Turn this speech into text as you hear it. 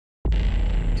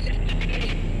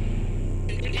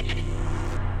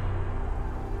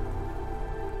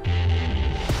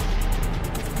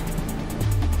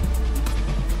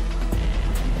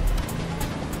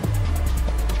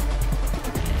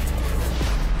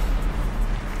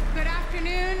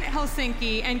afternoon,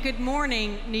 Helsinki, and good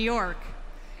morning, New York.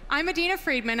 I'm Adena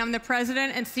Friedman. I'm the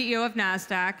president and CEO of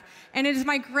Nasdaq, and it is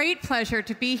my great pleasure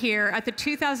to be here at the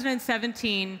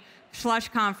 2017 Slush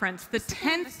conference, the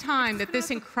 10th time that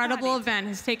this incredible event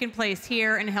has taken place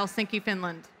here in Helsinki,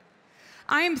 Finland.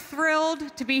 I am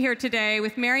thrilled to be here today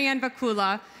with Marianne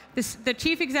Vakula, the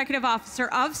Chief Executive Officer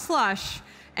of Slush,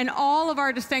 and all of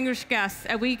our distinguished guests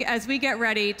as we get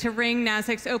ready to ring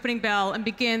Nasdaq's opening bell and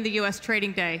begin the US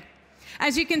trading day.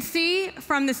 As you can see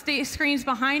from the screens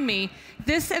behind me,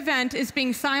 this event is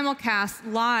being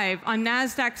simulcast live on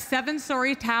Nasdaq's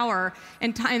 7-story tower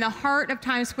in the heart of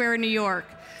Times Square in New York.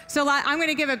 So I'm going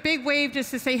to give a big wave just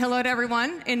to say hello to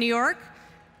everyone in New York.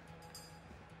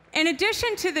 In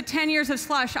addition to the 10 years of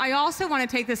Slush, I also want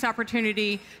to take this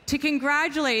opportunity to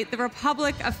congratulate the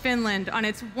Republic of Finland on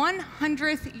its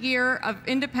 100th year of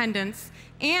independence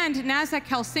and Nasdaq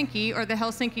Helsinki, or the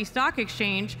Helsinki Stock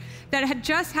Exchange, that had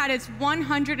just had its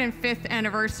 105th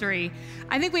anniversary.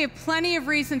 I think we have plenty of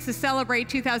reasons to celebrate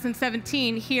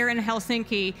 2017 here in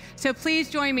Helsinki, so please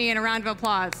join me in a round of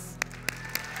applause.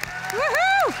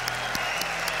 Woohoo!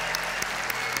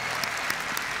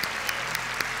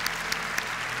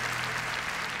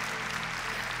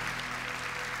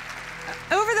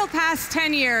 Over the past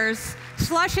 10 years,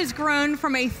 Slush has grown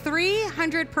from a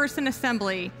 300-person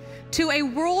assembly to a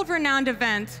world-renowned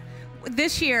event.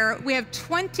 This year, we have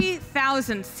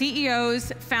 20,000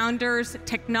 CEOs, founders,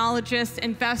 technologists,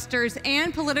 investors,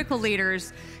 and political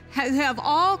leaders who have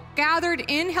all gathered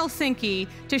in Helsinki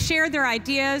to share their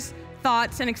ideas,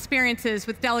 thoughts, and experiences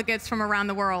with delegates from around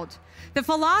the world. The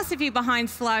philosophy behind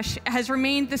Slush has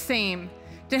remained the same: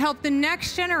 to help the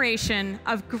next generation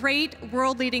of great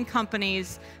world-leading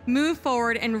companies move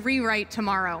forward and rewrite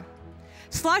tomorrow.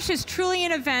 Slush is truly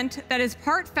an event that is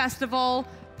part festival,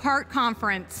 part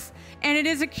conference, and it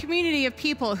is a community of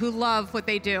people who love what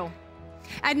they do.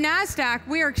 At Nasdaq,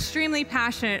 we are extremely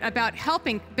passionate about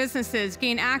helping businesses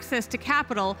gain access to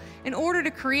capital in order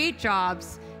to create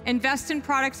jobs, invest in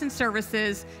products and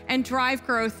services, and drive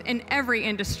growth in every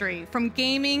industry, from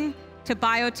gaming to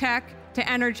biotech, to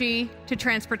energy, to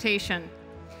transportation.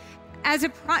 As a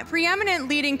preeminent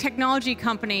leading technology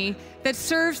company that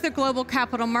serves the global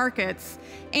capital markets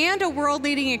and a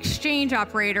world-leading exchange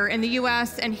operator in the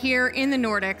US and here in the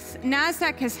Nordics,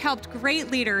 Nasdaq has helped great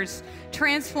leaders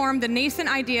transform the nascent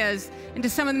ideas into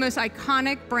some of the most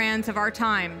iconic brands of our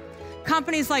time.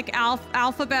 Companies like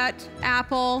Alphabet,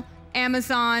 Apple,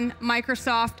 Amazon,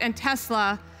 Microsoft, and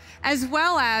Tesla, as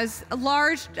well as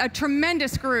a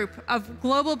tremendous group of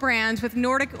global brands with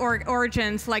Nordic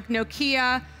origins like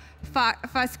Nokia,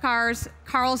 Fiskars,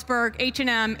 Carlsberg,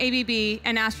 H&M, ABB,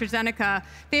 and AstraZeneca.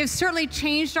 They have certainly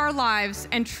changed our lives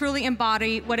and truly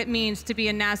embody what it means to be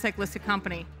a Nasdaq-listed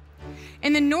company.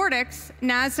 In the Nordics,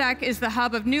 Nasdaq is the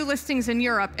hub of new listings in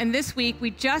Europe, and this week we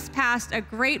just passed a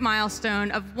great milestone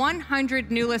of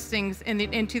 100 new listings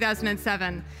in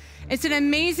 2007. It's an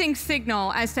amazing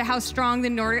signal as to how strong the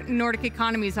Nordic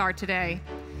economies are today.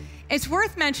 It's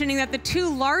worth mentioning that the two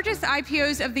largest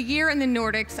IPOs of the year in the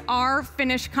Nordics are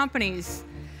Finnish companies,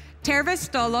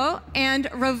 Terveystalo and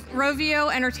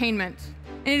Rovio Entertainment.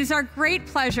 And it is our great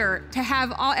pleasure to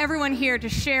have everyone here to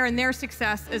share in their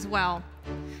success as well.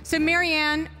 So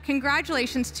Marianne,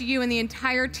 congratulations to you and the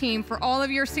entire team for all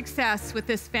of your success with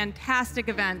this fantastic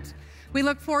event. We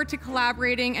look forward to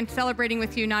collaborating and celebrating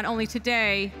with you not only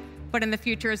today, but in the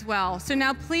future as well. So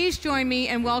now please join me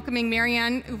in welcoming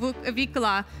Marianne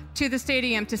Vakula to the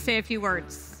stadium to say a few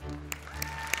words.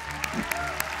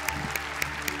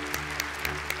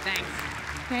 Thanks.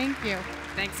 Thank you.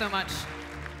 Thanks so much.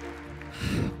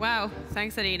 Wow,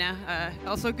 thanks Adena.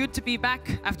 Also good to be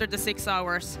back after the 6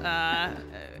 hours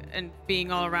and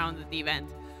being all around the event.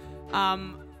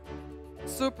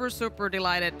 Super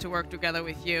delighted to work together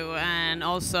with you, and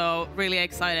also really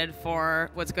excited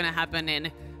for what's going to happen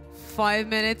in 5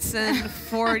 minutes and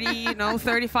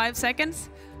 35 seconds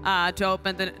to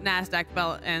open the Nasdaq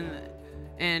bell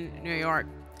in New York.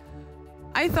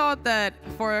 I thought that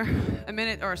for a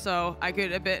minute or so I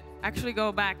could actually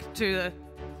go back to the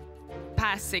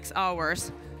past 6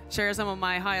 hours, share some of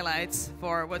my highlights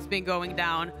for what's been going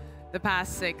down the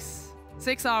past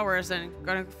six hours, and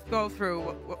gonna go through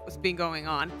what's been going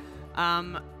on.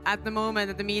 At the moment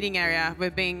at the meeting area,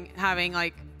 we've been having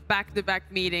like back-to-back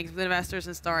meetings with investors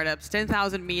and startups,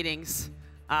 10,000 meetings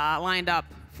lined up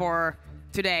for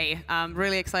today. I'm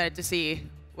really excited to see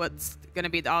what's going to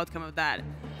be the outcome of that.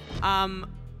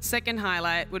 Second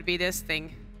highlight would be this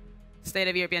thing, State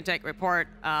of European Tech Report.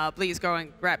 Please go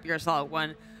and grab yourself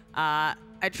one. I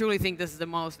truly think this is the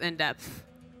most in-depth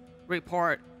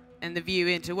report and the view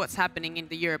into what's happening in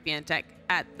the European tech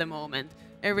at the moment.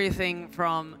 everything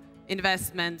from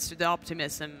investments to the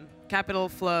optimism, capital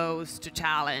flows to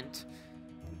talent,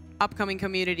 upcoming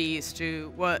communities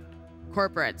to what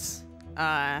corporates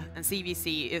and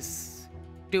CVC is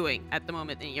doing at the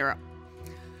moment in Europe.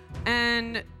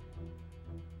 And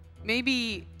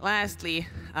maybe lastly,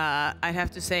 I'd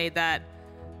have to say that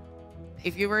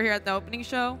if you were here at the opening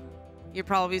show, you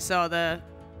probably saw the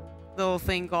little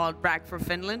thing called Brag for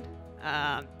Finland.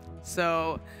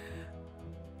 So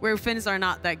where Finns are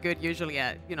not that good usually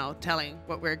at, telling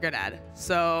what we're good at.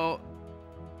 So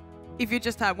if you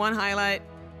just have one highlight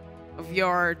of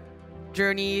your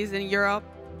journeys in Europe,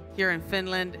 here in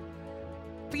Finland,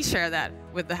 please share that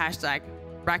with the hashtag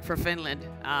Brag for Finland.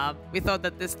 We thought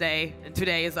that this day and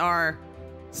today is our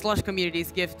Slush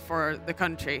community's gift for the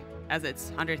country as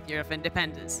its 100th year of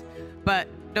independence. But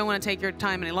don't want to take your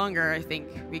time any longer. I think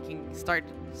we can start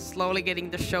slowly getting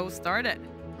the show started.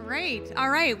 Great. All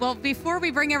right. Well, before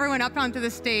we bring everyone up onto the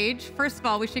stage, first of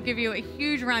all, we should give you a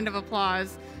huge round of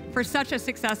applause for such a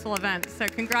successful event. So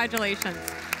congratulations.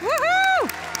 Woohoo!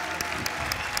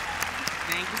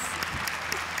 Thanks.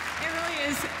 It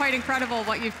really is quite incredible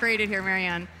what you've created here,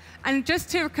 Marianne. And just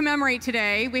to commemorate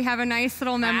today, we have a nice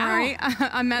little memory,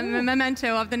 a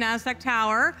memento of the Nasdaq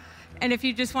Tower. And if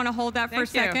you just want to hold that for a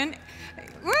second.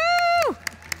 Woo!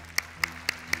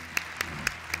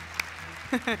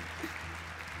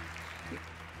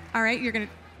 All right, you're going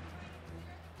to...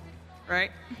 Right.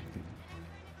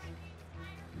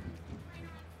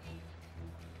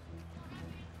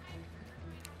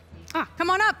 Come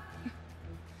on up.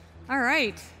 All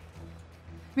right.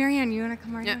 Marianne, you want to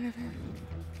come right on over here?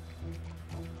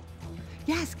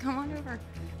 Yes, come on over.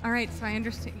 All right, so I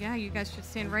understand. Yeah, you guys should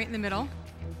stand right in the middle.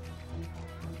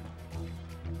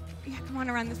 Yeah, come on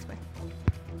around this way.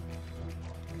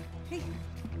 Hey.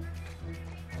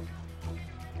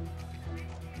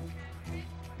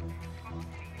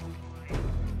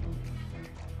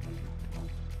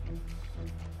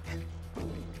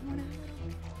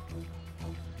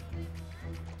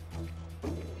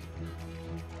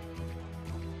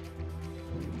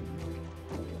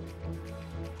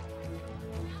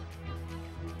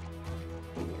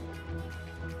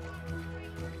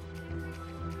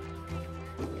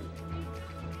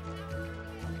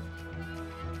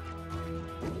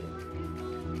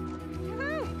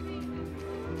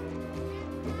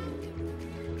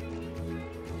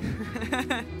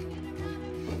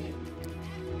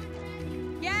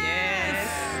 Yes!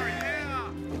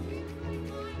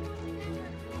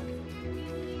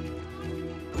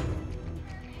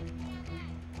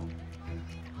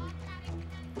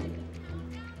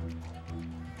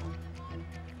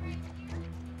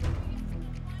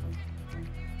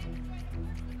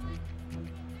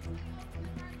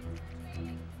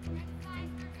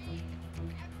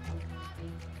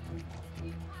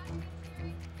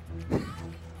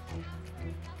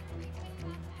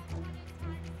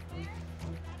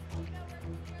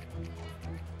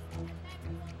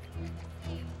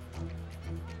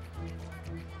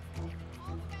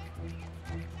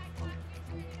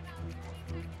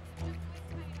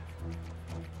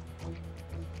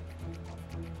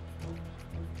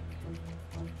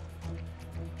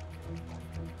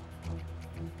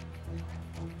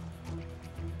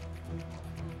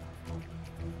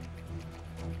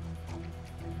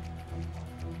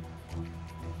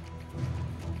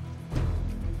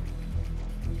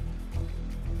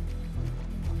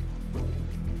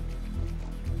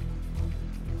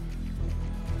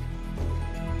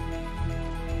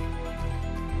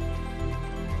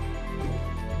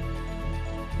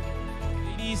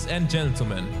 Ladies and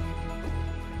gentlemen,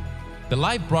 the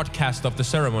live broadcast of the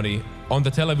ceremony on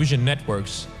the television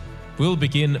networks will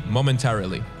begin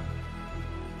momentarily.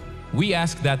 We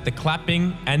ask that the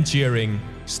clapping and cheering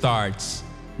starts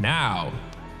now.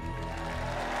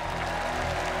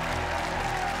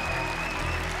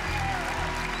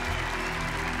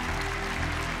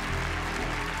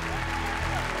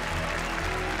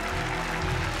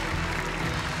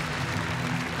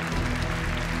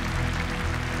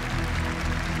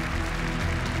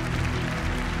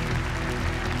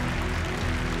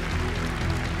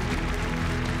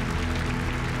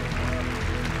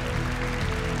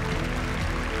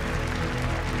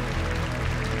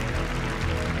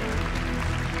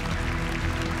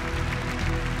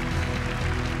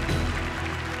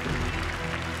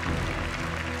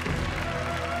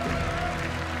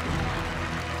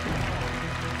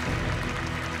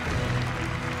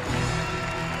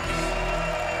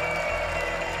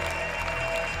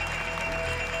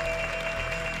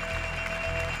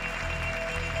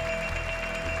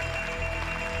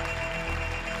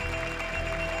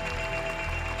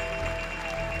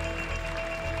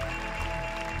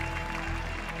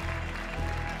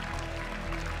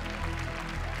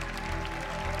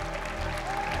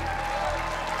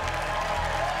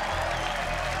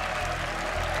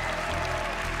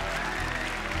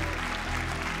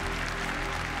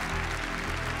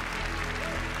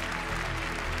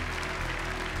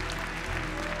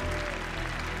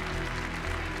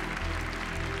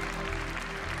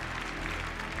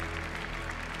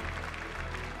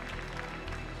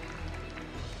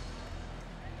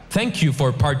 thank you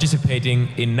for participating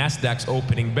in Nasdaq's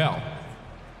opening bell.